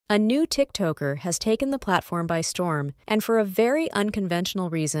A new TikToker has taken the platform by storm, and for a very unconventional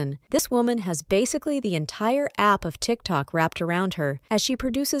reason. This woman has basically the entire app of TikTok wrapped around her as she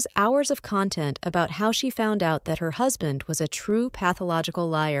produces hours of content about how she found out that her husband was a true pathological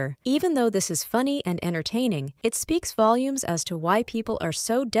liar. Even though this is funny and entertaining, it speaks volumes as to why people are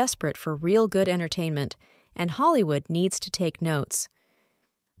so desperate for real good entertainment, and Hollywood needs to take notes.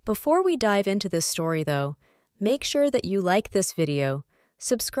 Before we dive into this story, though, make sure that you like this video,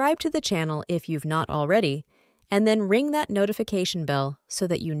 subscribe to the channel if you've not already, and then ring that notification bell so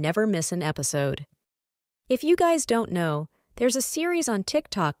that you never miss an episode. If you guys don't know, there's a series on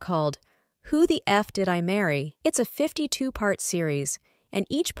TikTok called Who the F Did I Marry? It's a 52-part series, and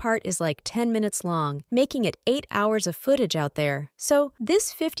each part is like 10 minutes long, making it 8 hours of footage out there. So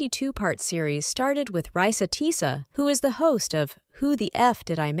this 52-part series started with Resa, who is the host of Who the F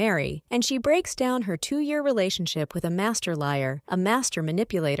Did I Marry? And she breaks down her 2-year relationship with a master liar, a master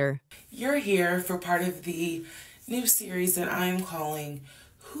manipulator. You're here for part of the new series that I'm calling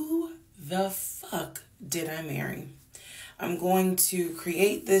Who the Fuck Did I Marry? I'm going to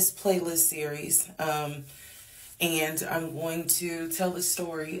create this playlist series, and I'm going to tell the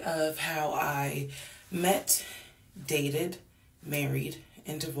story of how I met, dated, married,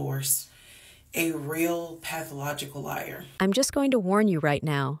 and divorced a real pathological liar. I'm just going to warn you right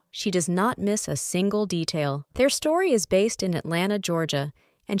now, she does not miss a single detail. Their story is based in Atlanta, Georgia,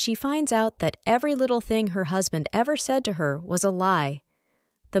 and she finds out that every little thing her husband ever said to her was a lie.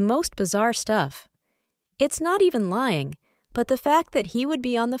 The most bizarre stuff. It's not even lying, but the fact that he would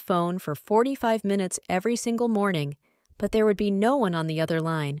be on the phone for 45 minutes every single morning, but there would be no one on the other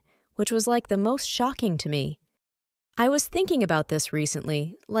line, which was like the most shocking to me. I was thinking about this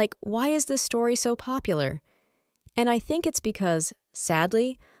recently, like, why is this story so popular? And I think it's because,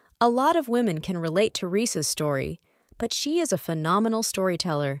 sadly, a lot of women can relate to Resa's story, but she is a phenomenal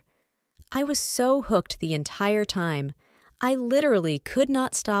storyteller. I was so hooked the entire time. I literally could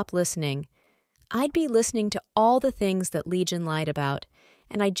not stop listening. I'd be listening to all the things that Legion lied about,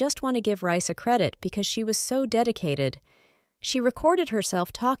 and I just want to give Resa credit because she was so dedicated. She recorded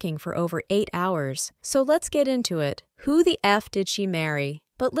herself talking for over 8 hours. So let's get into it. Who the F did she marry?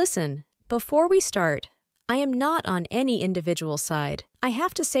 But listen, before we start, I am not on any individual side. I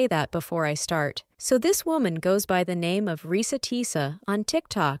have to say that before I start. So this woman goes by the name of Resa on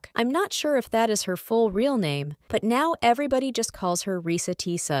TikTok. I'm not sure if that is her full real name, but now everybody just calls her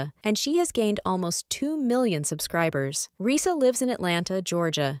Resa, and she has gained almost 2 million subscribers. Resa lives in Atlanta,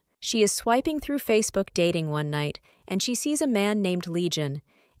 Georgia. She is swiping through Facebook dating one night, and she sees a man named Legion,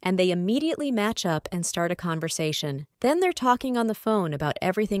 and they immediately match up and start a conversation. Then they're talking on the phone about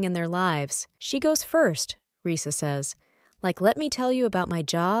everything in their lives. She goes first, Resa says. Like, let me tell you about my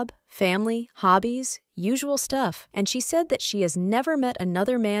job, family, hobbies, usual stuff. And she said that she has never met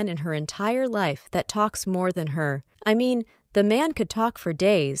another man in her entire life that talks more than her. I mean, the man could talk for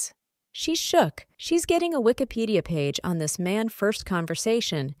days. She's shook. She's getting a Wikipedia page on this man's first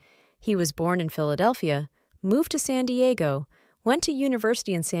conversation. He was born in Philadelphia, moved to San Diego, went to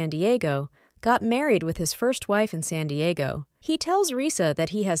university in San Diego, got married with his first wife in San Diego. He tells Resa that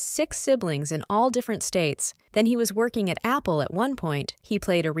he has 6 siblings in all different states. Then he was working at Apple at one point. He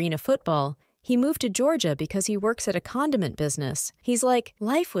played arena football. He moved to Georgia because he works at a condiment business. He's like,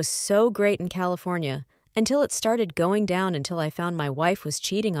 life was so great in California until it started going down until I found my wife was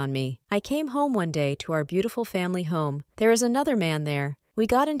cheating on me. I came home one day to our beautiful family home. There is another man there. We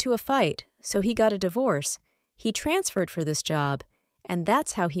got into a fight, so he got a divorce. He transferred for this job, and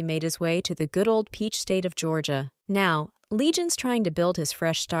that's how he made his way to the good old peach state of Georgia. Now, Legion's trying to build his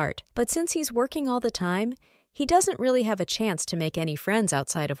fresh start, but since he's working all the time, he doesn't really have a chance to make any friends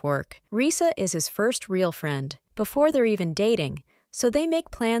outside of work. Resa is his first real friend, before they're even dating, so they make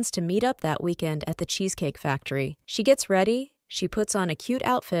plans to meet up that weekend at the Cheesecake Factory. She gets ready, she puts on a cute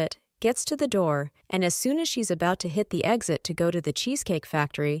outfit, gets to the door, and as soon as she's about to hit the exit to go to the Cheesecake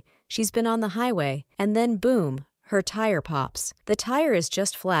Factory, she's been on the highway, and then boom, her tire pops. The tire is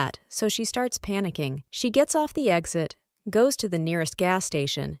just flat, so she starts panicking. She gets off the exit, goes to the nearest gas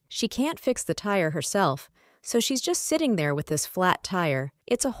station. She can't fix the tire herself, so she's just sitting there with this flat tire.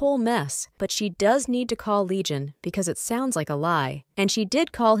 It's a whole mess, but she does need to call Legion because it sounds like a lie. And she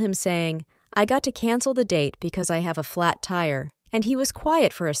did call him saying, I got to cancel the date because I have a flat tire. And he was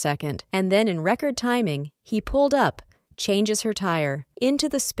quiet for a second, and then in record timing, he pulled up, changes her tire, into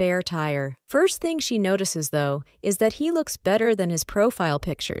the spare tire. First thing she notices, though, is that he looks better than his profile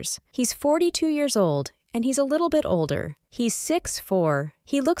pictures. He's 42 years old, and he's a little bit older. He's 6'4".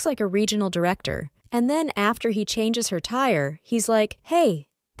 He looks like a regional director. And then after he changes her tire, he's like, hey,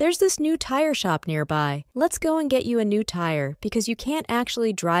 There's this new tire shop nearby. Let's go and get you a new tire because you can't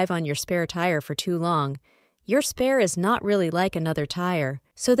actually drive on your spare tire for too long. Your spare is not really like another tire.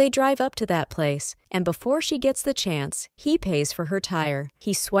 So they drive up to that place, and before she gets the chance, he pays for her tire.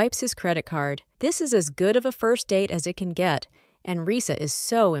 He swipes his credit card. This is as good of a first date as it can get, and Resa is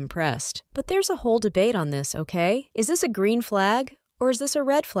so impressed. But there's a whole debate on this, okay? Is this a green flag? Or is this a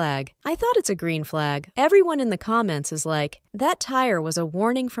red flag? I thought it's a green flag. Everyone in the comments is like, that tire was a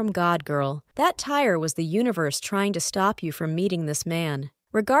warning from God, girl. That tire was the universe trying to stop you from meeting this man.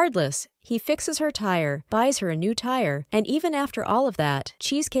 Regardless, he fixes her tire, buys her a new tire, and even after all of that,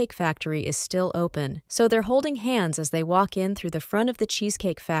 Cheesecake Factory is still open. So they're holding hands as they walk in through the front of the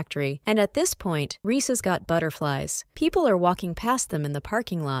Cheesecake Factory, and at this point, Resa's got butterflies. People are walking past them in the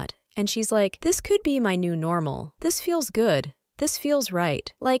parking lot, and she's like, this could be my new normal. This feels good. This feels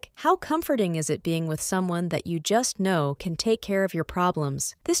right. Like, how comforting is it being with someone that you just know can take care of your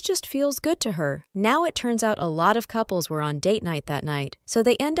problems? This just feels good to her. Now it turns out a lot of couples were on date night that night, so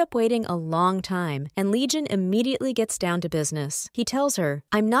they end up waiting a long time, and Legion immediately gets down to business. He tells her,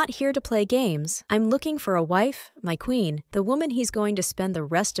 I'm not here to play games. I'm looking for a wife, my queen, the woman he's going to spend the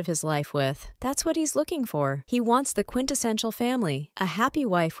rest of his life with. That's what he's looking for. He wants the quintessential family, a happy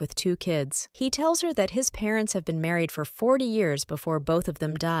wife with 2 kids. He tells her that his parents have been married for 40 years before both of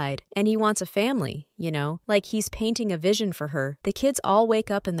them died, and he wants a family, like he's painting a vision for her. The kids all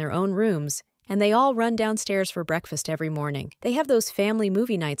wake up in their own rooms, and they all run downstairs for breakfast every morning. They have those family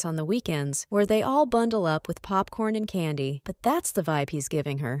movie nights on the weekends where they all bundle up with popcorn and candy, but that's the vibe he's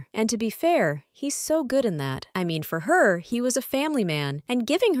giving her. And to be fair, he's so good in that. I mean, for her, he was a family man, and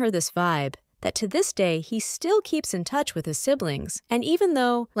giving her this vibe that to this day he still keeps in touch with his siblings. And even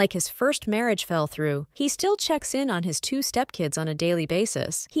though, like, his first marriage fell through, he still checks in on his 2 stepkids on a daily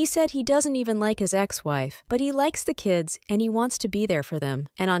basis. He said he doesn't even like his ex-wife, but he likes the kids and he wants to be there for them.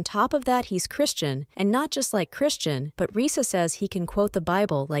 And on top of that, he's Christian, and not just like Christian, but Resa says he can quote the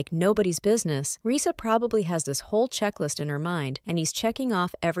Bible like nobody's business. Resa probably has this whole checklist in her mind, and he's checking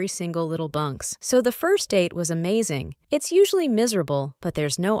off every single little bunks. So the first date was amazing. It's usually miserable, but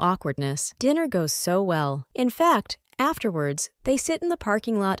there's no awkwardness. Dinner goes so well. In fact, afterwards, they sit in the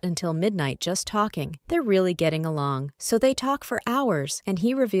parking lot until midnight just talking. They're really getting along. So they talk for hours, and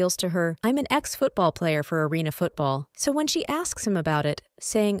he reveals to her, I'm an ex-football player for arena football. So when she asks him about it,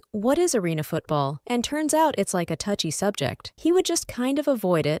 saying, what is arena football? And turns out it's like a touchy subject. He would just kind of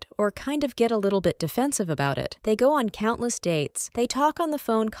avoid it or kind of get a little bit defensive about it. They go on countless dates. They talk on the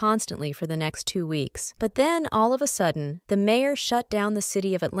phone constantly for the next 2 weeks. But then, all of a sudden, the mayor shut down the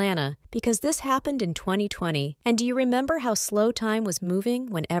city of Atlanta because this happened in 2020. And do you remember how slow time was moving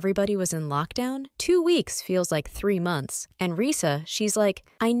when everybody was in lockdown? 2 weeks feels like 3 months. And Resa, she's like,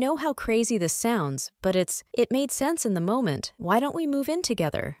 I know how crazy this sounds, but it made sense in the moment. Why don't we move in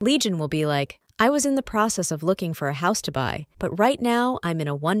together? Legion will be like, I was in the process of looking for a house to buy, but right now I'm in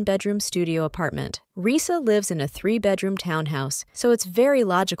a 1-bedroom studio apartment. Resa lives in a 3-bedroom townhouse, so it's very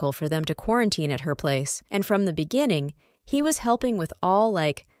logical for them to quarantine at her place. And from the beginning, he was helping with all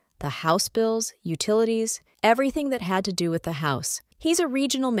the house bills, utilities, everything that had to do with the house. He's a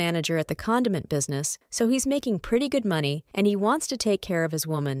regional manager at the condiment business, so he's making pretty good money, and he wants to take care of his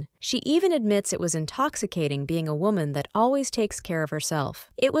woman. She even admits it was intoxicating being a woman that always takes care of herself.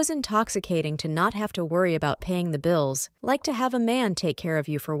 It was intoxicating to not have to worry about paying the bills, like to have a man take care of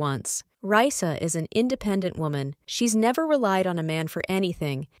you for once. Resa is an independent woman. She's never relied on a man for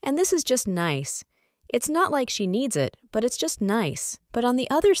anything, and this is just nice. It's not like she needs it, but it's just nice. But on the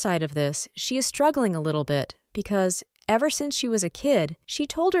other side of this, she is struggling a little bit because ever since she was a kid, she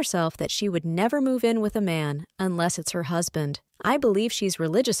told herself that she would never move in with a man unless it's her husband. I believe she's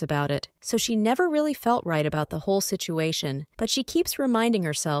religious about it, so she never really felt right about the whole situation. But she keeps reminding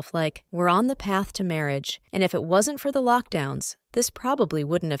herself, we're on the path to marriage, and if it wasn't for the lockdowns, this probably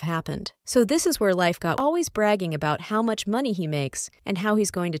wouldn't have happened. So this is where life got always bragging about how much money he makes and how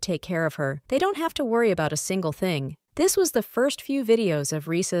he's going to take care of her. They don't have to worry about a single thing. This was the first few videos of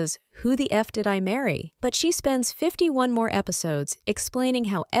Resa's Who the F Did I Marry? But she spends 51 more episodes explaining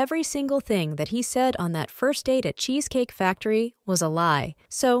how every single thing that he said on that first date at Cheesecake Factory was a lie.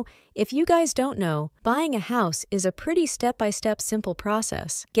 So, if you guys don't know, buying a house is a pretty step-by-step simple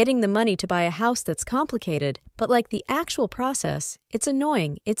process. Getting the money to buy a house that's complicated, but like the actual process, it's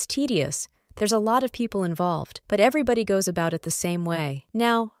annoying, it's tedious. There's a lot of people involved, but everybody goes about it the same way.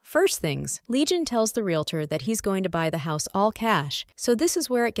 Now, First things, Legion tells the realtor that he's going to buy the house all cash, so this is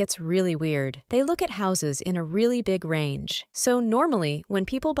where it gets really weird. They look at houses in a really big range. So normally, when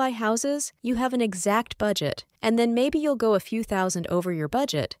people buy houses, you have an exact budget, and then maybe you'll go a few thousand over your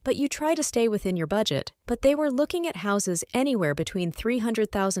budget, but you try to stay within your budget. But they were looking at houses anywhere between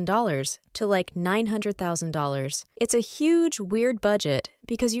 $300,000 to like $900,000. It's a huge, weird budget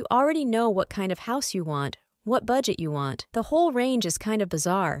because you already know what kind of house you want, what budget you want. The whole range is kind of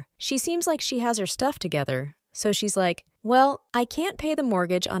bizarre. She seems like she has her stuff together. So she's like, well, I can't pay the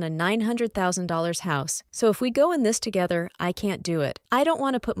mortgage on a $900,000 house, so if we go in this together, I can't do it. I don't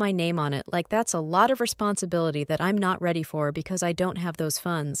want to put my name on it, like that's a lot of responsibility that I'm not ready for because I don't have those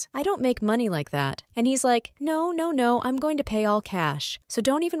funds. I don't make money like that. And he's like, no, I'm going to pay all cash, so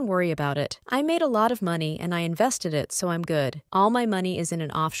don't even worry about it. I made a lot of money and I invested it, so I'm good. All my money is in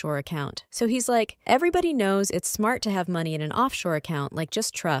an offshore account. So he's like, everybody knows it's smart to have money in an offshore account, like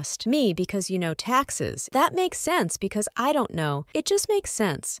just trust me because you know taxes. That makes sense because I don't know. It just makes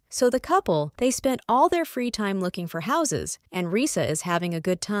sense. So the couple, they spent all their free time looking for houses, and Resa is having a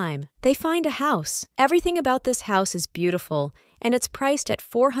good time. They find a house. Everything about this house is beautiful, and it's priced at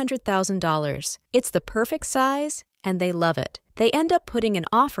 $400,000. It's the perfect size, and they love it. They end up putting an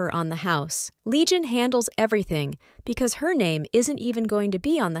offer on the house. Legion handles everything because her name isn't even going to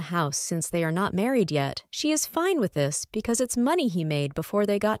be on the house since they are not married yet. She is fine with this because it's money he made before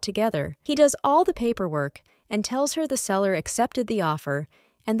they got together. He does all the paperwork and tells her the seller accepted the offer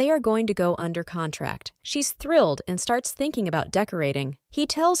and they are going to go under contract. She's thrilled and starts thinking about decorating. He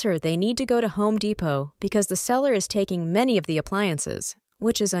tells her they need to go to Home Depot because the seller is taking many of the appliances,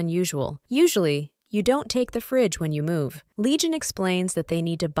 which is unusual. Usually, you don't take the fridge when you move. Legion explains that they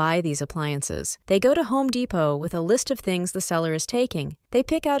need to buy these appliances. They go to Home Depot with a list of things the seller is taking. They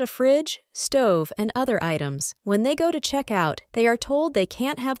pick out a fridge, stove, and other items. When they go to check out, they are told they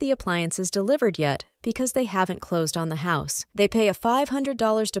can't have the appliances delivered yet because they haven't closed on the house. They pay a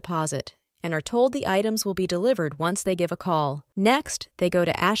 $500 deposit and are told the items will be delivered once they give a call. Next, they go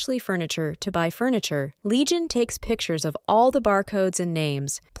to Ashley Furniture to buy furniture. Legion takes pictures of all the barcodes and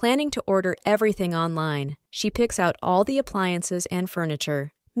names, planning to order everything online. She picks out all the appliances and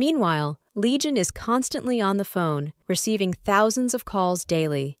furniture. Meanwhile, Legion is constantly on the phone, receiving thousands of calls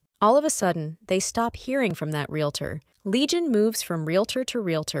daily. All of a sudden, they stop hearing from that realtor. Legion moves from realtor to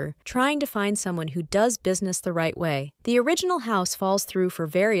realtor, trying to find someone who does business the right way. The original house falls through for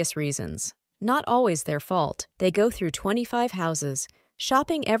various reasons. Not always their fault. They go through 25 houses,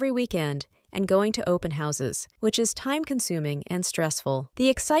 shopping every weekend, and going to open houses, which is time-consuming and stressful. The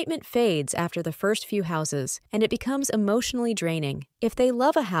excitement fades after the first few houses, and it becomes emotionally draining. If they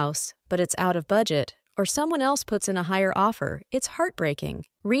love a house, but it's out of budget, or someone else puts in a higher offer, it's heartbreaking.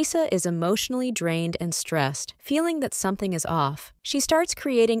 Resa is emotionally drained and stressed, feeling that something is off. She starts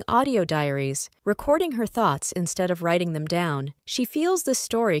creating audio diaries, recording her thoughts instead of writing them down. She feels this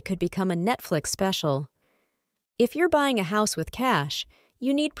story could become a Netflix special. If you're buying a house with cash,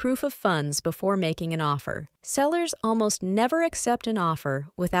 you need proof of funds before making an offer. Sellers almost never accept an offer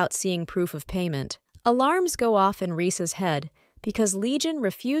without seeing proof of payment. Alarms go off in Resa's head because Legion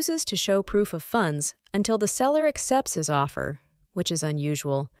refuses to show proof of funds until the seller accepts his offer, which is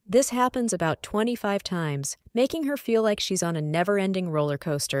unusual. This happens about 25 times, making her feel like she's on a never-ending roller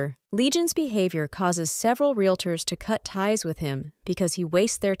coaster. Legion's behavior causes several realtors to cut ties with him because he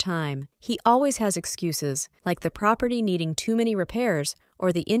wastes their time. He always has excuses, like the property needing too many repairs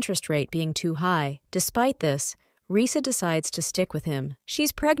or the interest rate being too high. Despite this, Resa decides to stick with him.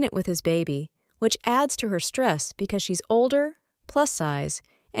 She's pregnant with his baby, which adds to her stress because she's older, plus size,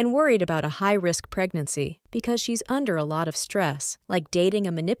 and worried about a high-risk pregnancy because she's under a lot of stress. Like dating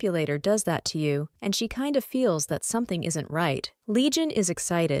a manipulator does that to you, and she kind of feels that something isn't right. Legion is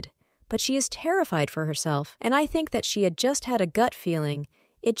excited, but she is terrified for herself, and I think that she had just had a gut feeling.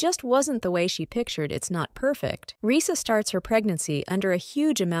 It just wasn't the way she pictured It's Not Perfect. Resa starts her pregnancy under a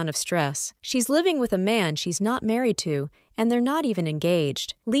huge amount of stress. She's living with a man she's not married to, and they're not even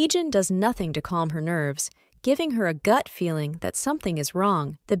engaged. Legion does nothing to calm her nerves, giving her a gut feeling that something is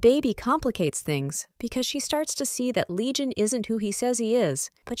wrong. The baby complicates things because she starts to see that Legion isn't who he says he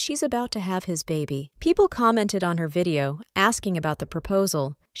is, but she's about to have his baby. People commented on her video, asking about the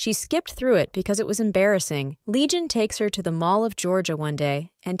proposal. She skipped through it because it was embarrassing. Legion takes her to the Mall of Georgia one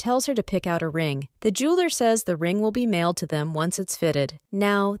day and tells her to pick out a ring. The jeweler says the ring will be mailed to them once it's fitted.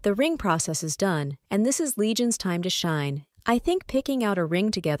 Now, the ring process is done, and this is Legion's time to shine. I think picking out a ring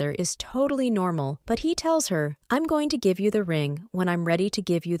together is totally normal, but he tells her, I'm going to give you the ring when I'm ready to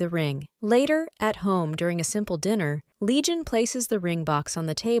give you the ring. Later, at home during a simple dinner, Legion places the ring box on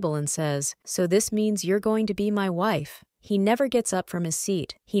the table and says, so this means you're going to be my wife. he never gets up from his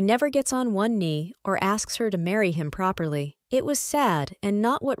seat. He never gets on one knee or asks her to marry him properly. It was sad and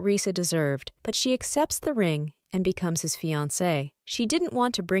not what Resa deserved, but she accepts the ring and becomes his fiancé. She didn't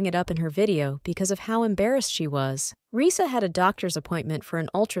want to bring it up in her video because of how embarrassed she was. Resa had a doctor's appointment for an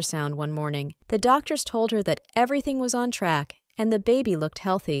ultrasound one morning. The doctors told her that everything was on track and the baby looked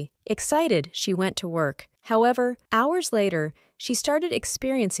healthy. Excited, she went to work. However, hours later, she started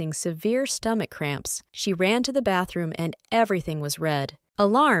experiencing severe stomach cramps. She ran to the bathroom and everything was red.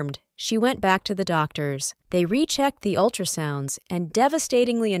 Alarmed, she went back to the doctors. They rechecked the ultrasounds and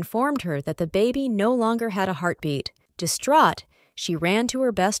devastatingly informed her that the baby no longer had a heartbeat. Distraught, she ran to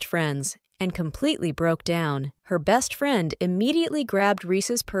her best friends and completely broke down. Her best friend immediately grabbed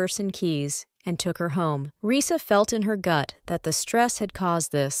Resa's purse and keys and took her home. Resa felt in her gut that the stress had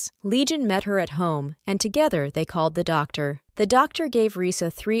caused this. Legion met her at home, and together they called the doctor. The doctor gave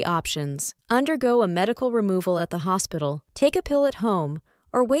Resa 3 options: undergo a medical removal at the hospital, take a pill at home,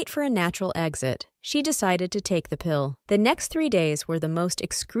 or wait for a natural exit. She decided to take the pill. The next 3 days were the most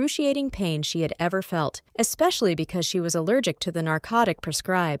excruciating pain she had ever felt, especially because she was allergic to the narcotic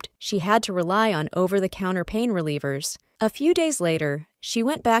prescribed. She had to rely on over-the-counter pain relievers. A few days later, she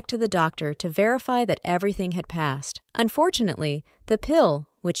went back to the doctor to verify that everything had passed. Unfortunately, the pill,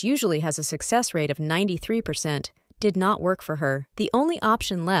 which usually has a success rate of 93%, did not work for her. The only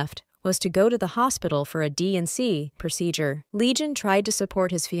option left was to go to the hospital for a D&C procedure. Legion tried to support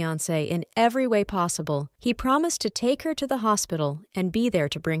his fiancée in every way possible. He promised to take her to the hospital and be there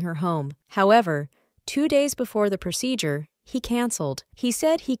to bring her home. However, 2 days before the procedure, he canceled. He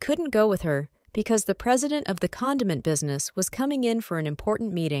said he couldn't go with her because the president of the condiment business was coming in for an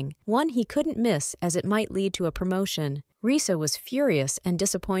important meeting, one he couldn't miss as it might lead to a promotion. Resa was furious and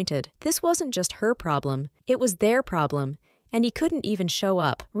disappointed. This wasn't just her problem, it was their problem, and he couldn't even show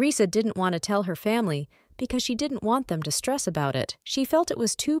up. Resa didn't want to tell her family because she didn't want them to stress about it. She felt it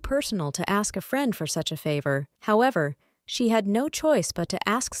was too personal to ask a friend for such a favor. However, she had no choice but to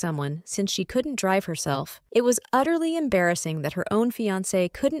ask someone since she couldn't drive herself. It was utterly embarrassing that her own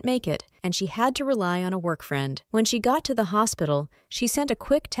fiancé couldn't make it, and she had to rely on a work friend. When she got to the hospital, she sent a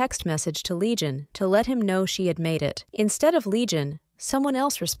quick text message to Legion to let him know she had made it. Instead of Legion, someone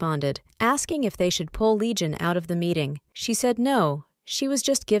else responded, asking if they should pull Legion out of the meeting. She said no. She was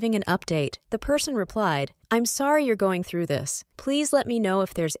just giving an update. The person replied, "I'm sorry you're going through this. Please let me know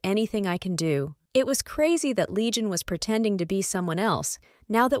if there's anything I can do." It was crazy that Legion was pretending to be someone else.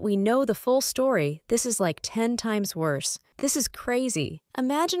 Now that we know the full story, this is like 10 times worse. This is crazy.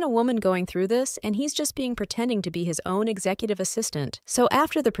 Imagine a woman going through this and he's just pretending to be his own executive assistant. So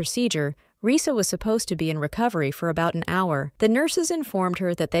after the procedure, Resa was supposed to be in recovery for about an hour. The nurses informed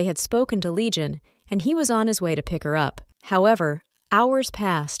her that they had spoken to Legion and he was on his way to pick her up. However, hours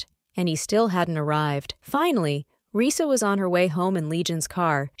passed and he still hadn't arrived. Finally, Resa was on her way home in Legion's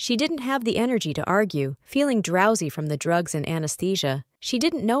car. She didn't have the energy to argue, feeling drowsy from the drugs and anesthesia. She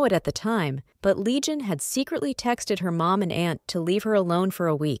didn't know it at the time, but Legion had secretly texted her mom and aunt to leave her alone for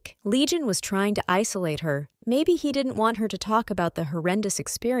a week. Legion was trying to isolate her. Maybe he didn't want her to talk about the horrendous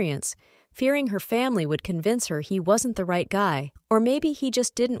experience, fearing her family would convince her he wasn't the right guy. Or maybe he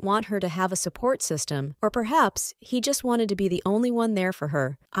just didn't want her to have a support system. Or perhaps he just wanted to be the only one there for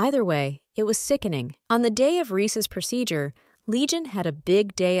her. Either way, it was sickening. On the day of Resa's procedure, Legion had a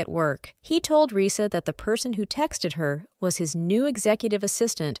big day at work. He told Resa that the person who texted her was his new executive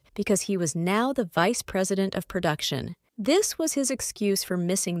assistant because he was now the vice president of production. This was his excuse for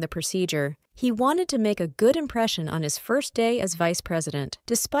missing the procedure. He wanted to make a good impression on his first day as vice president.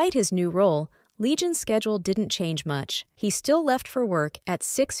 Despite his new role, Legion's schedule didn't change much. He still left for work at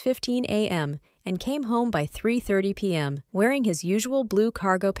 6:15 a.m. and came home by 3:30 p.m., wearing his usual blue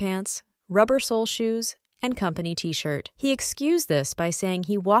cargo pants, rubber sole shoes, and company t-shirt. He excused this by saying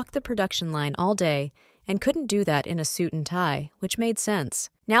he walked the production line all day and couldn't do that in a suit and tie, which made sense.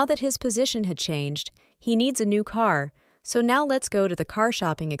 Now that his position had changed, he needs a new car, so now let's go to the car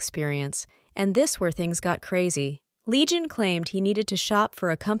shopping experience, and this where things got crazy. Legion claimed he needed to shop for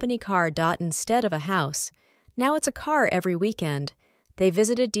a company car instead of a house. Now it's a car every weekend. They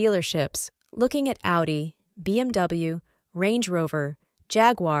visited dealerships, looking at Audi, BMW, Range Rover,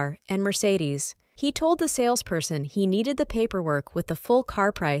 Jaguar, and Mercedes. He told the salesperson he needed the paperwork with the full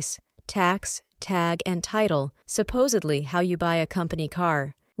car price, tax, tag, and title, supposedly how you buy a company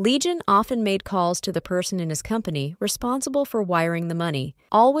car. Legion often made calls to the person in his company responsible for wiring the money,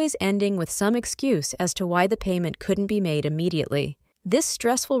 always ending with some excuse as to why the payment couldn't be made immediately. This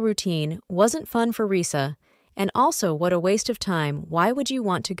stressful routine wasn't fun for Resa, and also what a waste of time. Why would you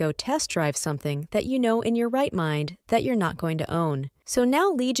want to go test drive something that you know in your right mind that you're not going to own? So now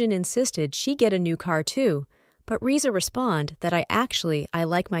Legion insisted she get a new car too, But Resa responds that I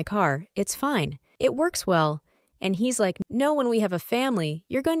like my car, it's fine, it works well. And he's like, no, when we have a family,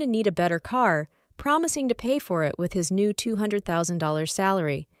 you're going to need a better car, promising to pay for it with his new $200,000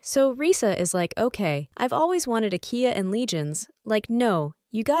 salary. So Resa is like, okay, I've always wanted a Kia and Legions. Like, no,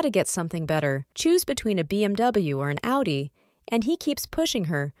 you gotta get something better. Choose between a BMW or an Audi. And he keeps pushing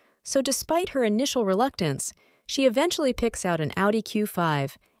her, so despite her initial reluctance, she eventually picks out an Audi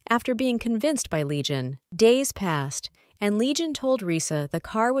Q5 after being convinced by Legion. Days passed, and Legion told Resa the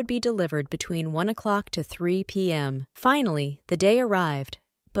car would be delivered between 1 o'clock to 3 p.m. Finally, the day arrived,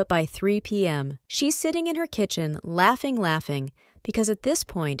 but by 3 p.m., she's sitting in her kitchen laughing, because at this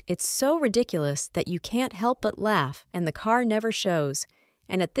point it's so ridiculous that you can't help but laugh, and the car never shows.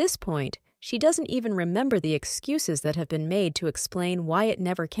 And at this point, she doesn't even remember the excuses that have been made to explain why it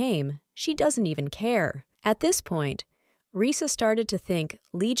never came. She doesn't even care. At this point, Resa started to think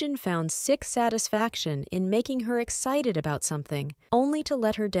Legion found sick satisfaction in making her excited about something, only to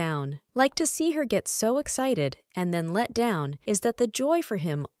let her down. Like, to see her get so excited and then let down is that the joy for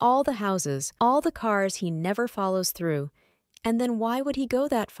him, all the houses, all the cars he never follows through. And then why would he go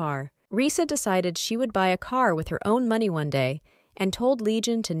that far? Resa decided she would buy a car with her own money one day, and told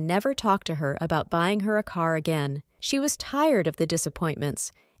Legion to never talk to her about buying her a car again. She was tired of the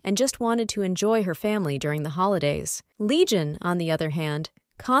disappointments and just wanted to enjoy her family during the holidays. Legion, on the other hand,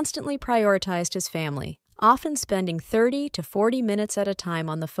 constantly prioritized his family, often spending 30 to 40 minutes at a time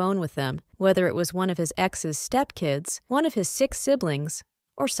on the phone with them, whether it was one of his ex's stepkids, one of his 6 siblings,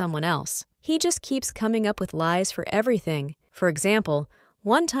 or someone else. He just keeps coming up with lies for everything. For example,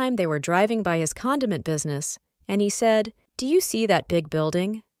 one time they were driving by his condiment business, and he said, "Do you see that big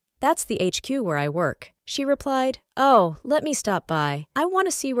building? That's the HQ where I work." She replied, "Oh, let me stop by. I want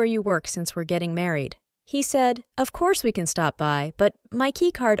to see where you work since we're getting married." He said, "Of course we can stop by, but my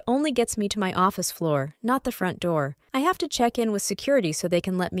key card only gets me to my office floor, not the front door. I have to check in with security so they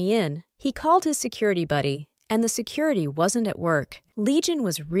can let me in." He called his security buddy, and the security wasn't at work. Legion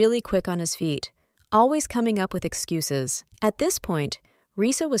was really quick on his feet, always coming up with excuses. At this point,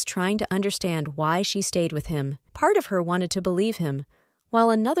 Resa was trying to understand why she stayed with him. Part of her wanted to believe him, while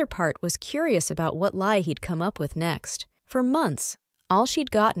another part was curious about what lie he'd come up with next. For months, all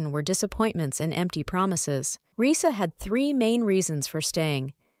she'd gotten were disappointments and empty promises. Resa had 3 main reasons for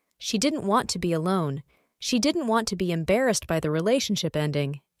staying. She didn't want to be alone, she didn't want to be embarrassed by the relationship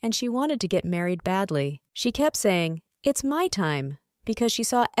ending, and she wanted to get married badly. She kept saying, "It's my time," because she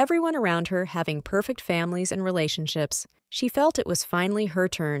saw everyone around her having perfect families and relationships. She felt it was finally her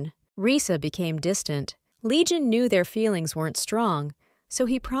turn. Resa became distant. Legion knew their feelings weren't strong, so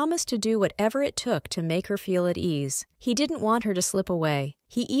he promised to do whatever it took to make her feel at ease. He didn't want her to slip away.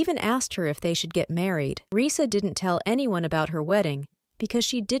 He even asked her if they should get married. Resa didn't tell anyone about her wedding because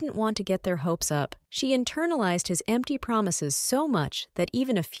she didn't want to get their hopes up. She internalized his empty promises so much that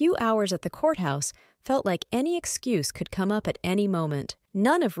even a few hours at the courthouse felt like any excuse could come up at any moment.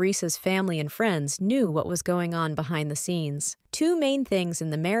 None of Resa's family and friends knew what was going on behind the scenes. 2 main things in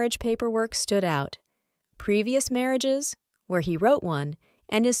the marriage paperwork stood out: previous marriages, where he wrote one,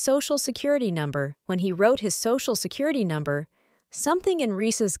 and his social security number. When he wrote his social security number, something in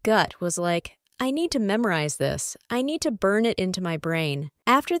Resa's gut was like, I need to memorize this. I need to burn it into my brain.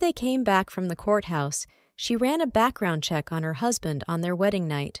 After they came back from the courthouse, she ran a background check on her husband on their wedding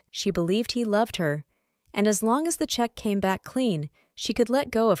night. She believed he loved her, and as long as the check came back clean, she could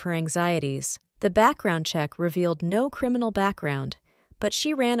let go of her anxieties. The background check revealed no criminal background, but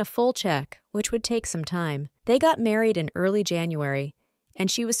she ran a full check, which would take some time. They got married in early January, and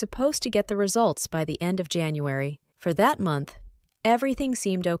she was supposed to get the results by the end of January. For that month, everything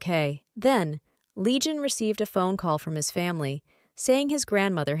seemed okay. Then, Legion received a phone call from his family, saying his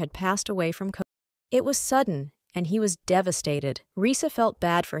grandmother had passed away from COVID. It was sudden, and he was devastated. Resa felt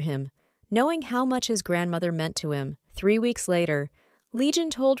bad for him, knowing how much his grandmother meant to him. 3 weeks later, Legion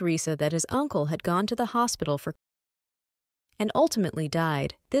told Resa that his uncle had gone to the hospital for and ultimately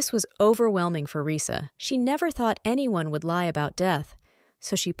died. This was overwhelming for Resa. She never thought anyone would lie about death,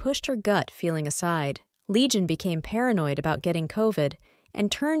 so she pushed her gut feeling aside. Legion became paranoid about getting COVID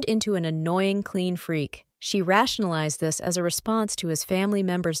and turned into an annoying clean freak. She rationalized this as a response to his family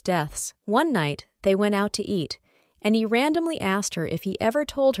members' deaths. One night, they went out to eat, and he randomly asked her if he ever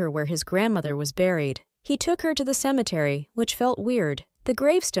told her where his grandmother was buried. He took her to the cemetery, which felt weird. The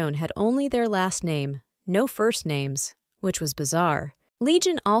gravestone had only their last name, no first names, which was bizarre.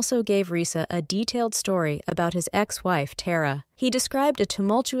 Legion also gave Resa a detailed story about his ex-wife, Tara. He described a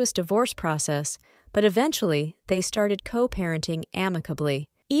tumultuous divorce process, but eventually they started co-parenting amicably.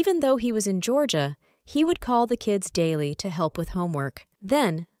 Even though he was in Georgia, he would call the kids daily to help with homework.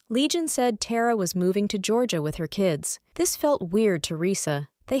 Then, Legion said Tara was moving to Georgia with her kids. This felt weird to Resa.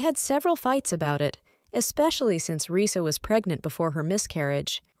 They had several fights about it, especially since Resa was pregnant before her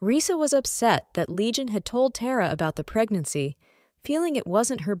miscarriage. Resa was upset that Legion had told Tara about the pregnancy, feeling it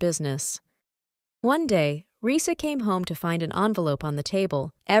wasn't her business. One day, Resa came home to find an envelope on the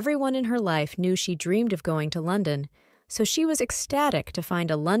table. Everyone in her life knew she dreamed of going to London, so she was ecstatic to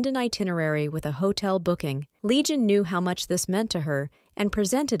find a London itinerary with a hotel booking. Legion knew how much this meant to her and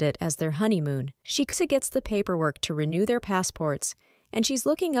presented it as their honeymoon. She gets the paperwork to renew their passports, and she's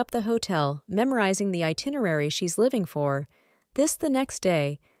looking up the hotel, memorizing the itinerary she's living for. The next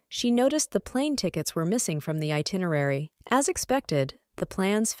day, she noticed the plane tickets were missing from the itinerary. As expected, the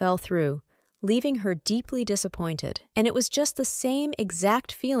plans fell through, leaving her deeply disappointed. And it was just the same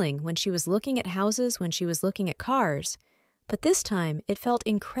exact feeling when she was looking at houses, when she was looking at cars. But this time, it felt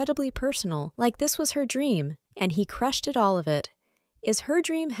incredibly personal, like this was her dream, and he crushed all of it. Is her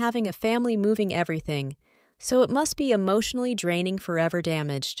dream having a family moving everything? So it must be emotionally draining, forever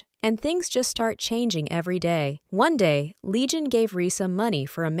damaged. And things just start changing every day. One day, Legion gave Resa money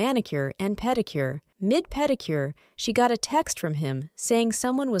for a manicure and pedicure. Mid-pedicure, she got a text from him saying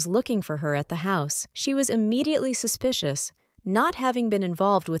someone was looking for her at the house. She was immediately suspicious, not having been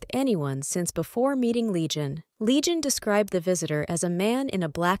involved with anyone since before meeting Legion. Legion described the visitor as a man in a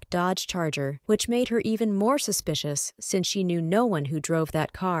black Dodge Charger, which made her even more suspicious since she knew no one who drove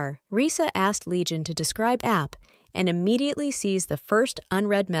that car. Resa asked Legion to describe the app and immediately sees the first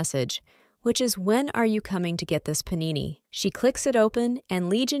unread message, which is, "When are you coming to get this panini?" She clicks it open, and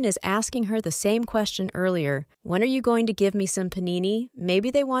Legion is asking her the same question earlier. "When are you going to give me some panini?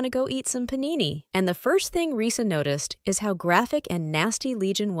 Maybe they want to go eat some panini." And the first thing Resa noticed is how graphic and nasty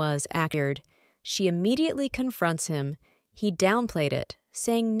Legion was accurate. She immediately confronts him. He downplayed it,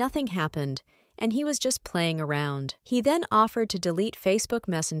 saying nothing happened, and he was just playing around. He then offered to delete Facebook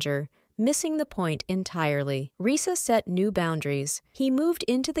Messenger, missing the point entirely. Resa set new boundaries. He moved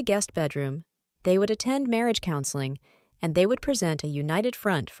into the guest bedroom. They would attend marriage counseling, and they would present a united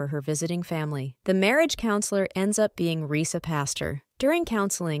front for her visiting family. The marriage counselor ends up being Resa Pastor. During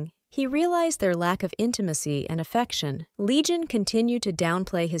counseling, he realized their lack of intimacy and affection. Legion continued to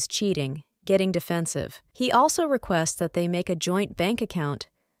downplay his cheating, getting defensive. He also requests that they make a joint bank account,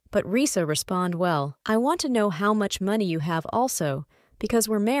 but Resa responds, "Well, I want to know how much money you have also, because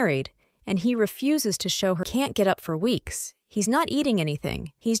we're married," and he refuses to show her. Can't get up for weeks. He's not eating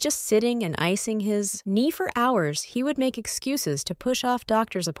anything. He's just sitting and icing his knee for hours. He would make excuses to push off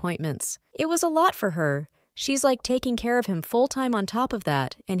doctor's appointments. It was a lot for her. She's like taking care of him full-time on top of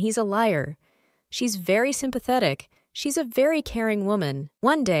that, and he's a liar. She's very sympathetic. She's a very caring woman.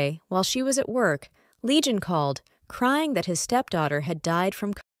 One day, while she was at work, Legion called, crying that his stepdaughter had died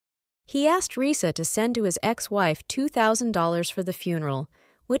from. He asked Resa to send to his ex-wife $2,000 for the funeral,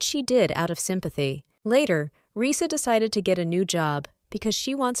 which she did out of sympathy. Later, Resa decided to get a new job because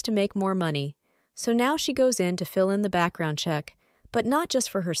she wants to make more money. So now she goes in to fill in the background check, but not just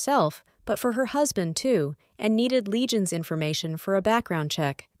for herself, but for her husband too, and needed Legion's information for a background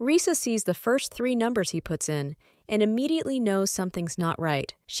check. Resa sees the first 3 numbers he puts in and immediately knows something's not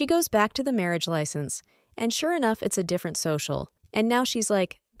right. She goes back to the marriage license, and sure enough, it's a different social. And now she's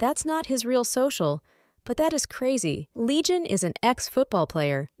like, that's not his real social. But that is crazy. Legion is an ex-football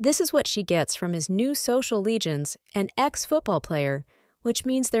player. This is what she gets from his new social Legion's an ex-football player, which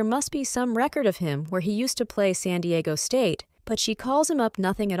means there must be some record of him where he used to play San Diego State, but she calls him up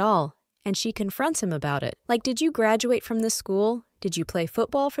nothing at all, and she confronts him about it. Like, did you graduate from this school? Did you play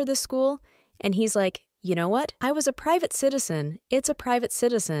football for this school? And he's like, you know what? I was a private citizen. It's a private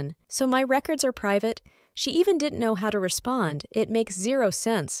citizen. So my records are private. She even didn't know how to respond. It makes 0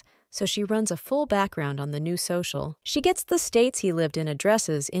 sense. So she runs a full background on the new social. She gets the states he lived in,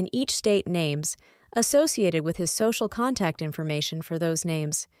 addresses in each state, names associated with his social contact information for those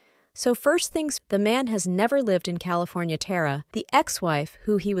names. So first things, the man has never lived in California. Tara, the ex-wife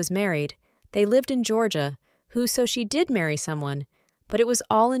who he was married, they lived in Georgia, so she did marry someone, but it was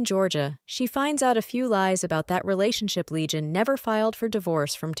all in Georgia. She finds out a few lies about that relationship. Legion never filed for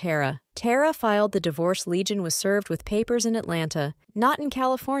divorce from Tara. Tara filed the divorce. Legion was served with papers in Atlanta, not in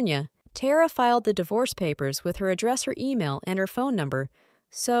California. Tara filed the divorce papers with her address, her email, and her phone number.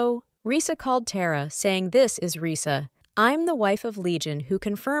 So Resa called Tara, saying, "This is Resa. I'm the wife of Legion," who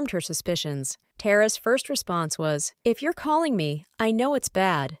confirmed her suspicions. Tara's first response was, "If you're calling me, I know it's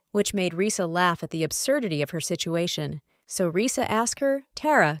bad," which made Resa laugh at the absurdity of her situation. So Resa asked her,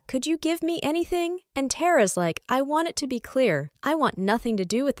 "Tara, could you give me anything?" And Tara's like, "I want it to be clear. I want nothing to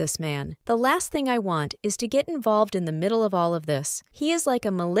do with this man. The last thing I want is to get involved in the middle of all of this. He is like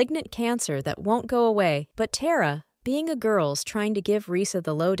a malignant cancer that won't go away." But Tara, being a girl's trying to give Resa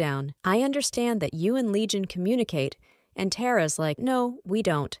the lowdown. I understand that you and Legion communicate. And Tara's like, no, we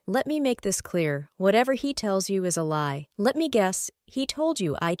don't. Let me make this clear. Whatever he tells you is a lie. Let me guess, he told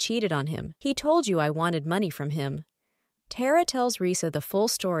you I cheated on him. He told you I wanted money from him. Tara tells Resa the full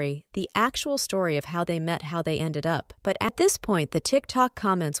story, the actual story of how they met, how they ended up. But at this point, the TikTok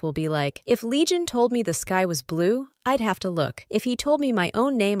comments will be like, if Legion told me the sky was blue, I'd have to look. If he told me my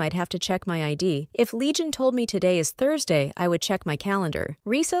own name, I'd have to check my ID. If Legion told me today is Thursday, I would check my calendar.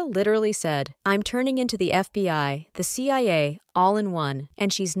 Resa literally said, I'm turning into the FBI, the CIA, all in one,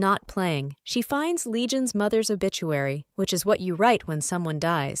 and she's not playing. She finds Legion's mother's obituary, which is what you write when someone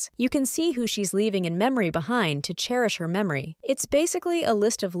dies. You can see who she's leaving in memory behind to cherish her memory. It's basically a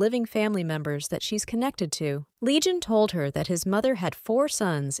list of living family members that she's connected to. Legion told her that his mother had 4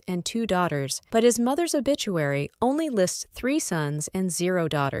 sons and 2 daughters, but his mother's obituary only lists 3 sons and 0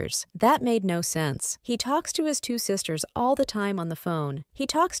 daughters. That made no sense. He talks to his 2 sisters all the time on the phone. He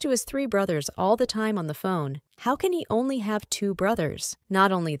talks to his 3 brothers all the time on the phone. How can he only have 2 brothers?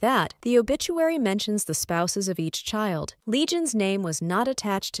 Not only that, the obituary mentions the spouses of each child. Legion's name was not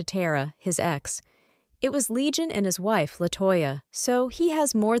attached to Tara, his ex. It was Legion and his wife, LaToya, so he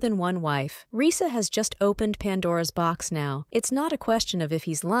has more than one wife. Resa has just opened Pandora's box now. It's not a question of if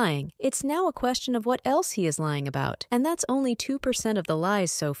he's lying, it's now a question of what else he is lying about, and that's only 2% of the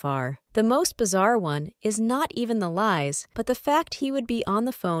lies so far. The most bizarre one is not even the lies, but the fact he would be on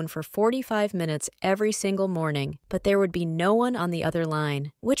the phone for 45 minutes every single morning, but there would be no one on the other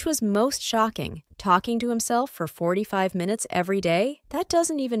line. Which was most shocking? Talking to himself for 45 minutes every day? That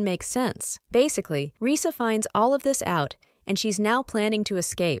doesn't even make sense. Basically, Resa finds all of this out, and she's now planning to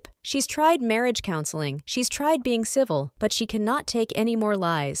escape. She's tried marriage counseling, she's tried being civil, but she cannot take any more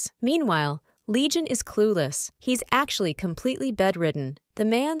lies. Meanwhile, Legion is clueless. He's actually completely bedridden. The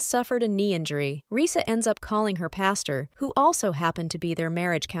man suffered a knee injury. Resa ends up calling her pastor, who also happened to be their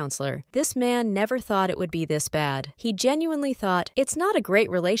marriage counselor. This man never thought it would be this bad. He genuinely thought, it's not a great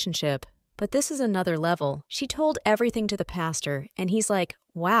relationship, but this is another level. She told everything to the pastor, and he's like,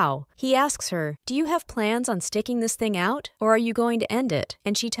 wow. He asks her, do you have plans on sticking this thing out, or are you going to end it?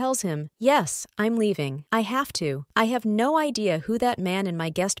 And she tells him, yes, I'm leaving. I have to. I have no idea who that man in my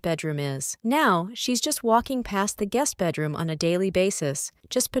guest bedroom is. Now, she's just walking past the guest bedroom on a daily basis,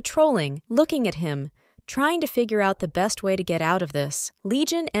 just patrolling, looking at him, trying to figure out the best way to get out of this.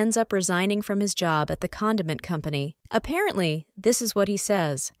 Legion ends up resigning from his job at the condiment company. Apparently, this is what he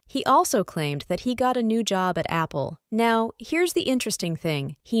says. He also claimed that he got a new job at Apple. Now, here's the interesting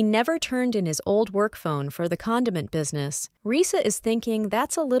thing. He never turned in his old work phone for the condiment business. Resa is thinking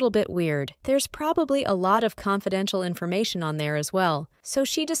that's a little bit weird. There's probably a lot of confidential information on there as well. So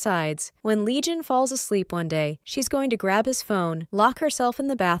she decides, when Legion falls asleep one day, she's going to grab his phone, lock herself in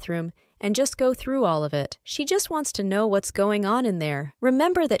the bathroom, and just go through all of it. She just wants to know what's going on in there.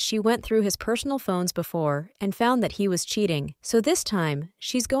 Remember that she went through his personal phones before and found that he was cheating. So this time,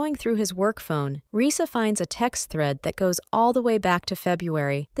 she's going through his work phone. Resa finds a text thread that goes all the way back to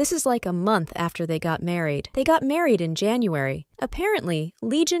February. This is like a month after they got married. They got married in January. Apparently,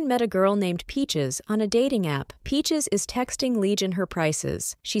 Legion met a girl named Peaches on a dating app. Peaches is texting Legion her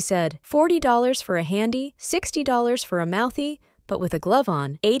prices. She said, $40 for a handy, $60 for a mouthy, but with a glove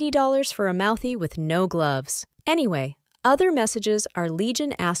on, $80 for a mouthy with no gloves. Anyway, other messages are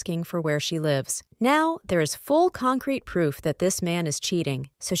Legion asking for where she lives. Now, there is full concrete proof that this man is cheating,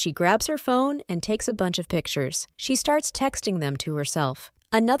 so she grabs her phone and takes a bunch of pictures. She starts texting them to herself.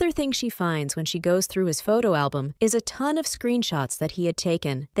 Another thing she finds when she goes through his photo album is a ton of screenshots that he had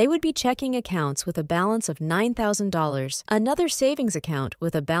taken. They would be checking accounts with a balance of $9,000, another savings account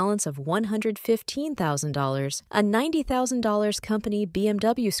with a balance of $115,000, a $90,000 company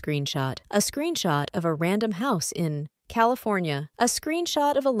BMW screenshot, a screenshot of a random house in California, a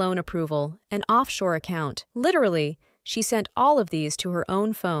screenshot of a loan approval, an offshore account. Literally, she sent all of these to her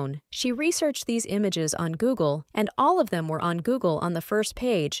own phone. She researched these images on Google, and all of them were on Google on the first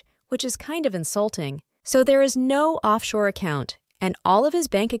page, which is kind of insulting. So there is no offshore account, and all of his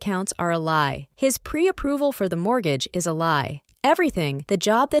bank accounts are a lie. His pre-approval for the mortgage is a lie. Everything, the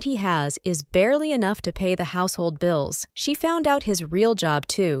job that he has, is barely enough to pay the household bills. She found out his real job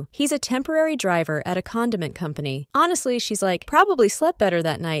too. He's a temporary driver at a condiment company. Honestly, she's like, probably slept better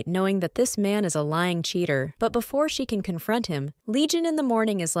that night knowing that this man is a lying cheater. But before she can confront him, Legion in the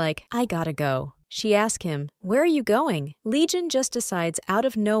morning is like, I gotta go. She asks him, where are you going? Legion just decides out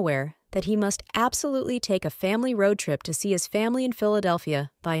of nowhere that he must absolutely take a family road trip to see his family in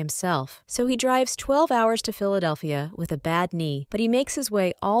Philadelphia by himself. So he drives 12 hours to Philadelphia with a bad knee, but he makes his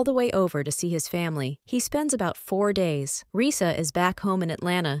way all the way over to see his family. He spends about 4 days. Resa is back home in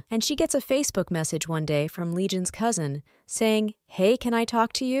Atlanta, and she gets a Facebook message one day from Legion's cousin saying, "Hey, can I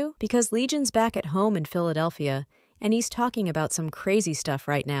talk to you?" Because Legion's back at home in Philadelphia, and he's talking about some crazy stuff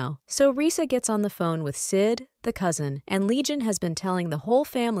right now. So Resa gets on the phone with Sid, the cousin, and Legion has been telling the whole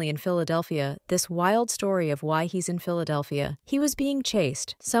family in Philadelphia this wild story of why he's in Philadelphia. He was being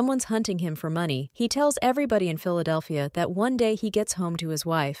chased. Someone's hunting him for money. He tells everybody in Philadelphia that one day he gets home to his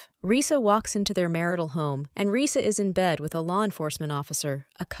wife. Resa walks into their marital home, and Resa is in bed with a law enforcement officer,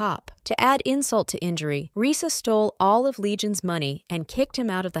 a cop. To add insult to injury, Resa stole all of Legion's money and kicked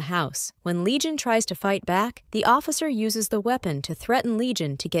him out of the house. When Legion tries to fight back, the officer uses the weapon to threaten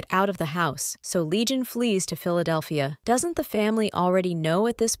Legion to get out of the house. So Legion flees to Philadelphia. Doesn't the family already know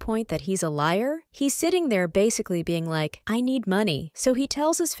at this point that he's a liar? He's sitting there basically being like, "I need money." So he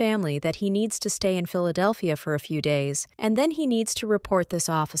tells his family that he needs to stay in Philadelphia for a few days, and then he needs to report this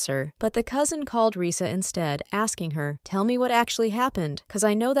officer. But the cousin called Resa instead, asking her, "Tell me what actually happened, because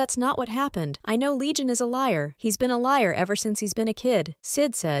I know that's not what happened. I know Legion is a liar. He's been a liar ever since he's been a kid."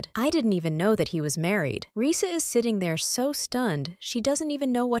 Sid said, "I didn't even know that he was married." Resa is sitting there so stunned, she doesn't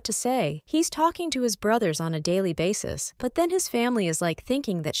even know what to say. He's talking to his brothers on a daily basis, but then his family is like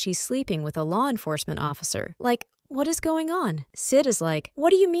thinking that she's sleeping with a law enforcement officer. Like, what is going on? Sid is like, "What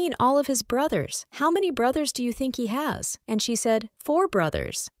do you mean all of his brothers? How many brothers do you think he has?" And she said, 4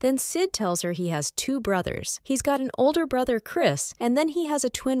 brothers. Then Sid tells her he has 2 brothers. He's got an older brother, Chris, and then he has a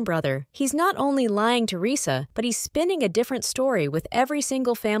twin brother. He's not only lying to Resa, but he's spinning a different story with every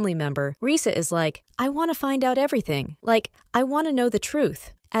single family member. Resa is like, "I want to find out everything. Like, I want to know the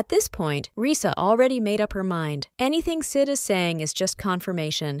truth." At this point, Resa already made up her mind. Anything Sid is saying is just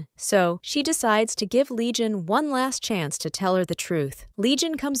confirmation. So she decides to give Legion one last chance to tell her the truth.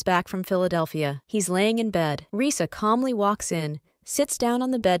 Legion comes back from Philadelphia. He's laying in bed. Resa calmly walks in, sits down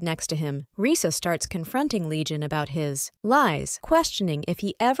on the bed next to him. Resa starts confronting Legion about his lies, questioning if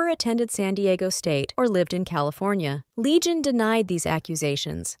he ever attended San Diego State or lived in California. Legion denied these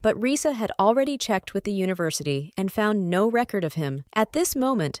accusations, but Resa had already checked with the university and found no record of him. At this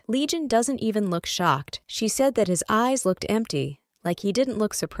moment, Legion doesn't even look shocked. She said that his eyes looked empty. Like he didn't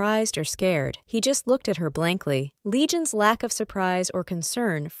look surprised or scared. He just looked at her blankly. Legion's lack of surprise or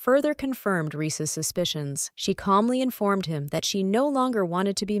concern further confirmed Resa's suspicions. She calmly informed him that she no longer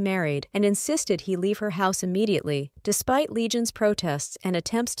wanted to be married and insisted he leave her house immediately, despite Legion's protests and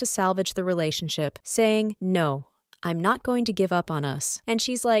attempts to salvage the relationship, saying, "No, I'm not going to give up on us." And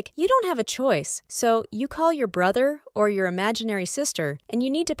she's like, "You don't have a choice. So you call your brother or your imaginary sister, and you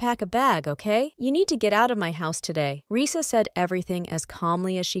need to pack a bag, okay? You need to get out of my house today." Resa said everything as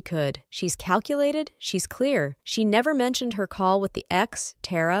calmly as she could. She's calculated, she's clear. She never mentioned her call with the ex,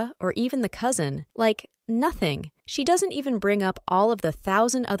 Tara, or even the cousin. Like, nothing. She doesn't even bring up all of the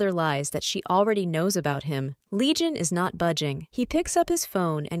 1,000 other lies that she already knows about him. Legion is not budging. He picks up his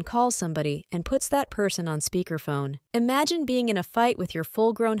phone and calls somebody and puts that person on speakerphone. Imagine being in a fight with your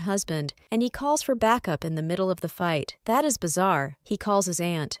full-grown husband and he calls for backup in the middle of the fight. That is bizarre. He calls his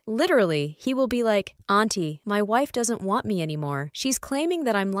aunt. Literally, he will be like, "Auntie, my wife doesn't want me anymore. She's claiming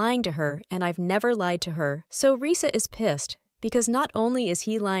that I'm lying to her and I've never lied to her." So Resa is pissed, because not only is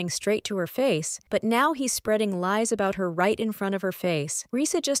he lying straight to her face, but now he's spreading lies about her right in front of her face.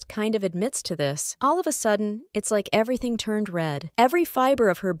 Resa just kind of admits to this. All of a sudden, it's like everything turned red. Every fiber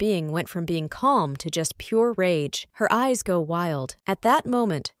of her being went from being calm to just pure rage. Her eyes go wild. At that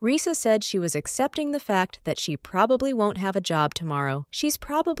moment, Resa said she was accepting the fact that she probably won't have a job tomorrow. She's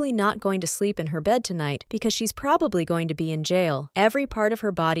probably not going to sleep in her bed tonight because she's probably going to be in jail. Every part of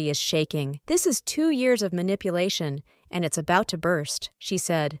her body is shaking. This is 2 years of manipulation, and it's about to burst. She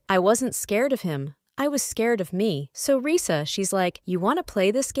said, "I wasn't scared of him. I was scared of me." So Resa, she's like, "You want to play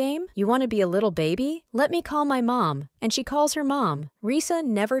this game? You want to be a little baby? Let me call my mom." And she calls her mom. Resa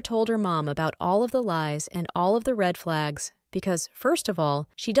never told her mom about all of the lies and all of the red flags, because, first of all,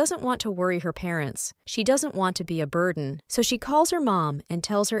 she doesn't want to worry her parents. She doesn't want to be a burden. So she calls her mom and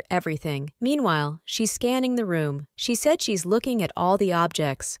tells her everything. Meanwhile, she's scanning the room. She said she's looking at all the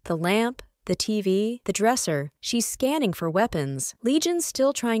objects, the lamp, the TV, the dresser. She's scanning for weapons. Legion's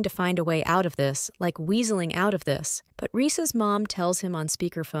still trying to find a way out of this, like weaseling out of this. But Resa's mom tells him on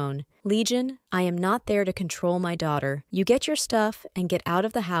speakerphone, "Legion, I am not there to control my daughter. You get your stuff and get out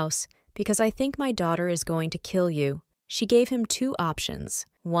of the house, because I think my daughter is going to kill you." She gave him 2 options.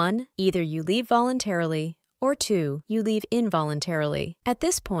 1, either you leave voluntarily, Or 2, you leave involuntarily. At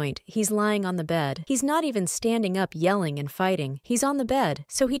this point, he's lying on the bed. He's not even standing up yelling and fighting. He's on the bed,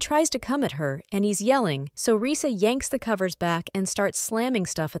 so he tries to come at her, and he's yelling, so Resa yanks the covers back and starts slamming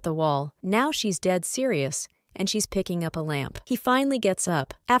stuff at the wall. Now she's dead serious, and she's picking up a lamp. He finally gets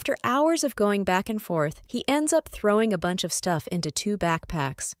up. After hours of going back and forth, he ends up throwing a bunch of stuff into 2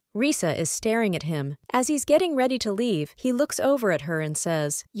 backpacks. Resa is staring at him. As he's getting ready to leave, he looks over at her and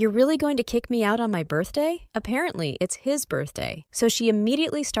says, "You're really going to kick me out on my birthday?" Apparently, it's his birthday. So she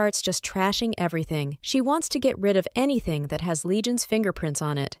immediately starts just trashing everything. She wants to get rid of anything that has Legion's fingerprints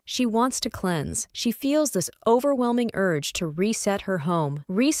on it. She wants to cleanse. She feels this overwhelming urge to reset her home.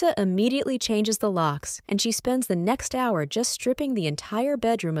 Resa immediately changes the locks, and she spends the next hour just stripping the entire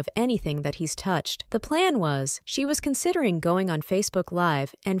bedroom of anything that he's touched. The plan was, she was considering going on Facebook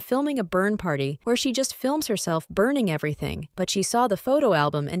Live and filming a burn party where she just films herself burning everything, but she saw the photo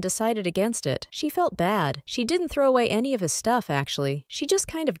album and decided against it. She felt bad. She didn't throw away any of his stuff, actually. She just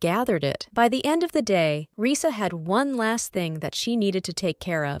kind of gathered it. By the end of the day, Resa had one last thing that she needed to take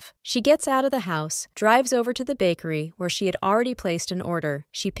care of. She gets out of the house, drives over to the bakery where she had already placed an order.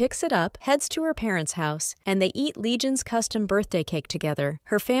 She picks it up, heads to her parents' house, and they eat Legion's custom birthday cake together.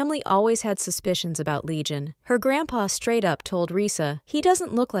 Her family always had suspicions about Legion. Her grandpa straight up told Resa, "He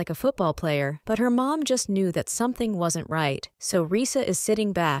doesn't look like a football player," but her mom just knew that something wasn't right. So Resa is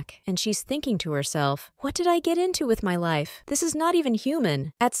sitting back, and she's thinking to herself, "What did I get into with my life? This is not even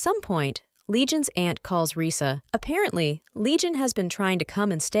human." At some point, Legion's aunt calls Resa. Apparently, Legion has been trying to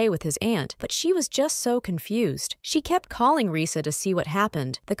come and stay with his aunt, but she was just so confused. She kept calling Resa to see what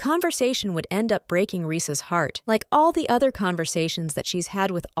happened. The conversation would end up breaking Resa's heart. Like all the other conversations that she's had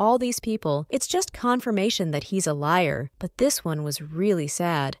with all these people, it's just confirmation that he's a liar. But this one was really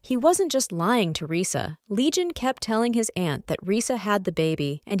sad. He wasn't just lying to Resa. Legion kept telling his aunt that Resa had the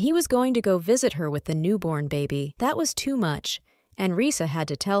baby, and he was going to go visit her with the newborn baby. That was too much. And Resa had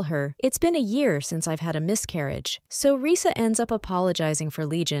to tell her, "It's been a year since I've had a miscarriage." So Resa ends up apologizing for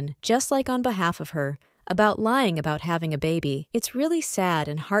Legion, just like on behalf of her, about lying about having a baby. It's really sad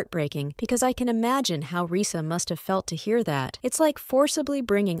and heartbreaking because I can imagine how Resa must have felt to hear that. It's like forcibly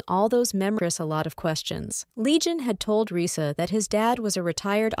bringing all those memories a lot of questions. Legion had told Resa that his dad was a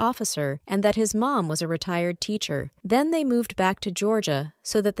retired officer and that his mom was a retired teacher. Then they moved back to Georgia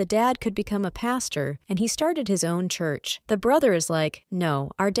so that the dad could become a pastor, and he started his own church. The brother is like,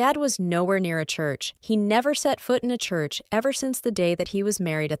 "No, our dad was nowhere near a church. He never set foot in a church ever since the day that he was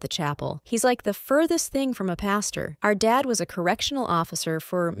married at the chapel. He's like the furthest thing from a pastor. Our dad was a correctional officer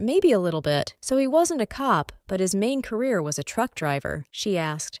for maybe a little bit, so he wasn't a cop, but his main career was a truck driver." She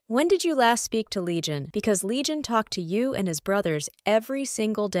asked, "When did you last speak to Legion? Because Legion talked to you and his brothers every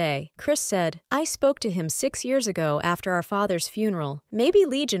single day." Chris said, "I spoke to him 6 years ago after our father's funeral. Maybe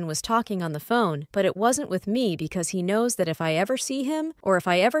Legion was talking on the phone, but it wasn't with me because he knows that if I ever see him, or if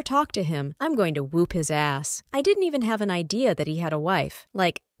I ever talk to him, I'm going to whoop his ass. I didn't even have an idea that he had a wife.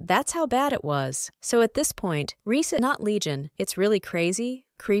 Like, that's how bad it was." So at this point, Resa, not Legion, it's really crazy,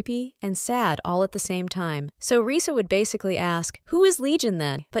 creepy, and sad all at the same time. So Resa would basically ask, "Who is Legion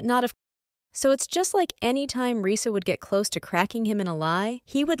then?" But not of So it's just like any time Resa would get close to cracking him in a lie,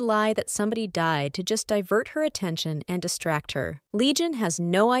 he would lie that somebody died to just divert her attention and distract her. Legion has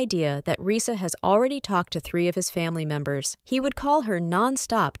no idea that Resa has already talked to 3 of his family members. He would call her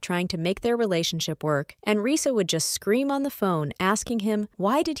non-stop trying to make their relationship work, and Resa would just scream on the phone asking him,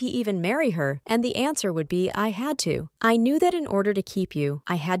 why did he even marry her? And the answer would be, "I had to. I knew that in order to keep you,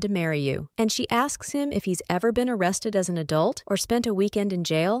 I had to marry you." And she asks him if he's ever been arrested as an adult or spent a weekend in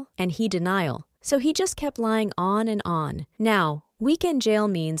jail, and he denies. So he just kept lying on and on. Now, weekend jail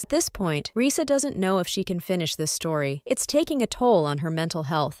means at this point, Resa doesn't know if she can finish this story. It's taking a toll on her mental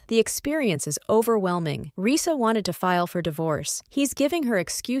health. The experience is overwhelming. Resa wanted to file for divorce. He's giving her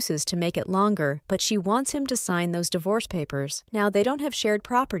excuses to make it longer, but she wants him to sign those divorce papers. Now, they don't have shared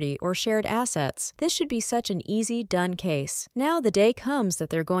property or shared assets. This should be such an easy, done case. Now the day comes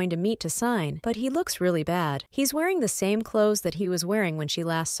that they're going to meet to sign, but he looks really bad. He's wearing the same clothes that he was wearing when she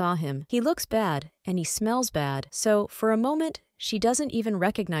last saw him. He looks bad, and he smells bad. So, for a moment, she doesn't even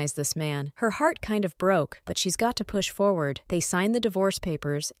recognize this man. Her heart kind of broke, but she's got to push forward. They sign the divorce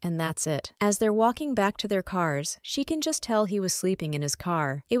papers, and that's it. As they're walking back to their cars, she can just tell he was sleeping in his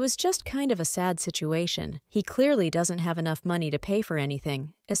car. It was just kind of a sad situation. He clearly doesn't have enough money to pay for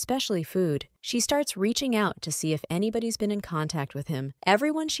anything, especially food. She starts reaching out to see if anybody's been in contact with him.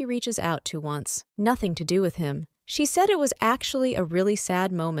 Everyone she reaches out to wants nothing to do with him. She said it was actually a really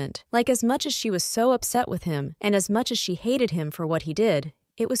sad moment. Like, as much as she was so upset with him, and as much as she hated him for what he did,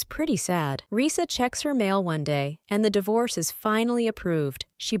 It was pretty sad. Resa checks her mail one day, and the divorce is finally approved.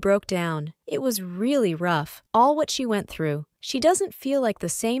 She broke down. It was really rough, all what she went through. She doesn't feel like the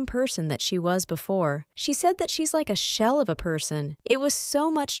same person that she was before. She said that she's like a shell of a person. It was so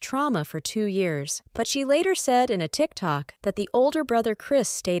much trauma for 2 years. But she later said in a TikTok that the older brother Chris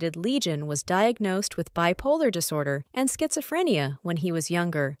stated Legion was diagnosed with bipolar disorder and schizophrenia when he was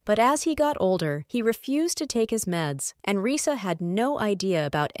younger. But as he got older, he refused to take his meds, and Resa had no idea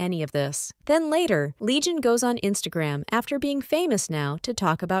about any of this. Then later, Legion goes on Instagram after being famous now to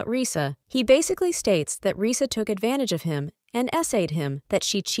talk about Resa. He basically states that Resa took advantage of him and essayed him, that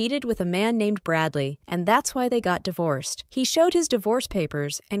she cheated with a man named Bradley, and that's why they got divorced. He showed his divorce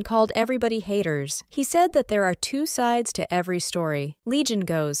papers and called everybody haters. He said that there are 2 sides to every story. Legion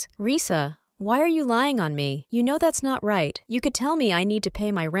goes, "Resa, why are you lying on me? You know that's not right. You could tell me I need to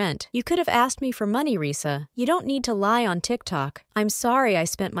pay my rent. You could have asked me for money, Resa. You don't need to lie on TikTok. I'm sorry I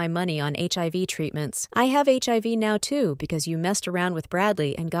spent my money on HIV treatments. I have HIV now too because you messed around with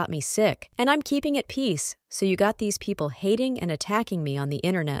Bradley and got me sick. And I'm keeping at peace. So you got these people hating and attacking me on the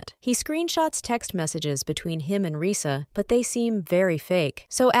internet." He screenshots text messages between him and Resa, but they seem very fake.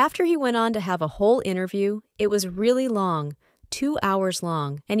 So after he went on to have a whole interview, it was really long. 2 hours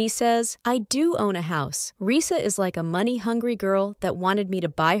long, and he says, "I do own a house. Resa is like a money-hungry girl that wanted me to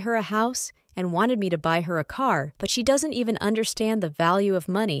buy her a house and wanted me to buy her a car, but she doesn't even understand the value of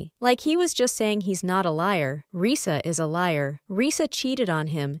money." Like he was just saying he's not a liar. Resa is a liar. Resa cheated on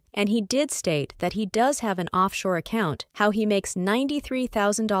him, and he did state that he does have an offshore account, how he makes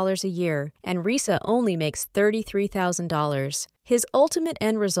 $93,000 a year, and Resa only makes $33,000. His ultimate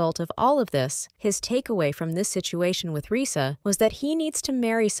end result of all of this, his takeaway from this situation with Resa, was that he needs to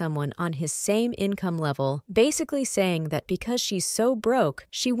marry someone on his same income level, basically saying that because she's so broke,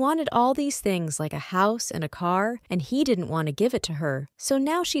 she wanted all these things like a house and a car, and he didn't want to give it to her. So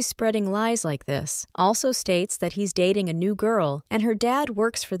now she's spreading lies like this. Also states that he's dating a new girl, and her dad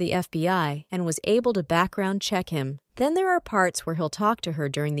works for the FBI and was able to background check him. Then there are parts where he'll talk to her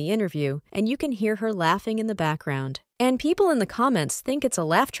during the interview, and you can hear her laughing in the background. And people in the comments think it's a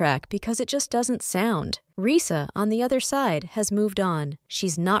laugh track because it just doesn't sound. Resa, on the other side, has moved on.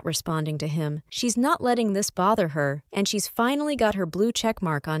 She's not responding to him. She's not letting this bother her, and she's finally got her blue check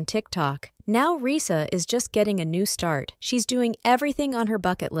mark on TikTok. Now Resa is just getting a new start. She's doing everything on her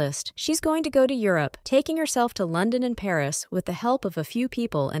bucket list. She's going to go to Europe, taking herself to London and Paris with the help of a few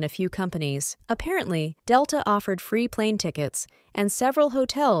people and a few companies. Apparently, Delta offered free plane tickets, and several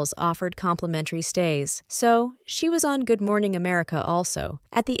hotels offered complimentary stays. So, she was on Good Morning America also.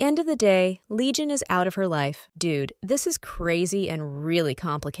 At the end of the day, Legion is out of her life. Dude, this is crazy and really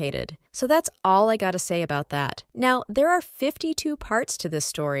complicated. So that's all I gotta say about that. Now, there are 52 parts to this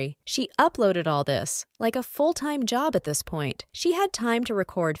story. She uploaded all this, like a full-time job at this point. She had time to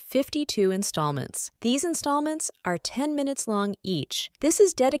record 52 installments. These installments are 10 minutes long each. This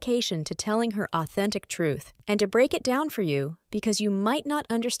is dedication to telling her authentic truth. And to break it down for you, because you might not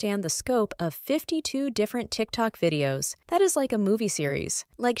understand the scope of 52 different TikTok videos. That is like a movie series.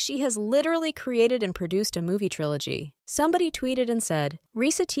 Like she has literally created and produced a movie trilogy. Somebody tweeted and said,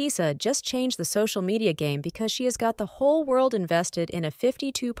 "WhoTFDidIMarry just changed the social media game because she has got the whole world invested in a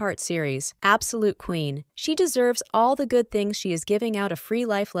 52-part series. Absolute queen. She deserves all the good things she is giving out a free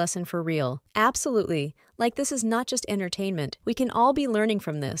life lesson for real. Absolutely. Like this is not just entertainment. We can all be learning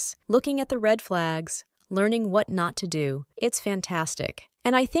from this. Looking at the red flags. Learning what not to do. It's fantastic."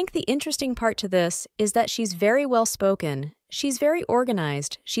 And I think the interesting part to this is that she's very well spoken. She's very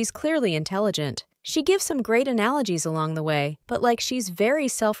organized. She's clearly intelligent. She gives some great analogies along the way, but like she's very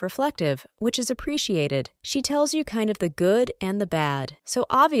self-reflective, which is appreciated. She tells you kind of the good and the bad. So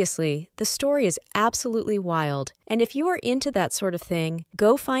obviously, the story is absolutely wild. And if you are into that sort of thing,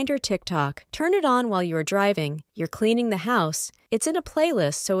 go find her TikTok. Turn it on while you are driving, you're cleaning the house. It's in a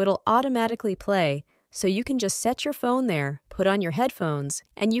playlist, so it'll automatically play. So you can just set your phone there, put on your headphones,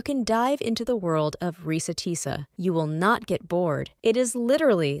 and you can dive into the world of WhoTFDidIMarry. You will not get bored. It is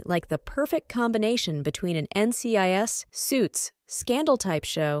literally like the perfect combination between an NCIS, Suits, scandal-type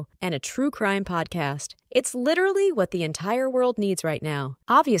show, and a true crime podcast. It's literally what the entire world needs right now.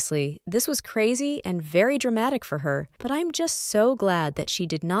 Obviously, this was crazy and very dramatic for her, but I'm just so glad that she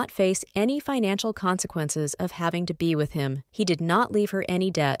did not face any financial consequences of having to be with him. He did not leave her any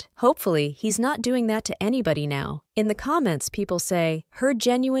debt. Hopefully, he's not doing that to anybody now. In the comments, people say, "Her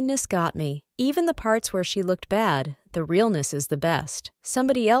genuineness got me. Even the parts where she looked bad, the realness is the best."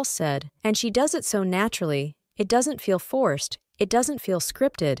 Somebody else said, "And she does it so naturally. It doesn't feel forced. It doesn't feel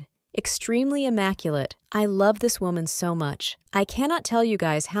scripted. Extremely immaculate. I love this woman so much. I cannot tell you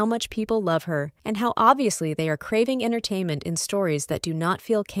guys how much people love her and how obviously they are craving entertainment in stories that do not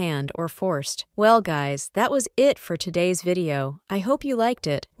feel canned or forced. Well guys, that was it for today's video. I hope you liked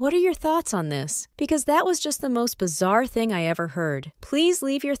it. What are your thoughts on this? Because that was just the most bizarre thing I ever heard. Please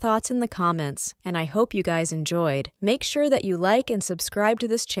leave your thoughts in the comments, and I hope you guys enjoyed. Make sure that you like and subscribe to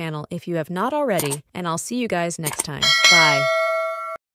this channel if you have not already, and I'll see you guys next time. Bye.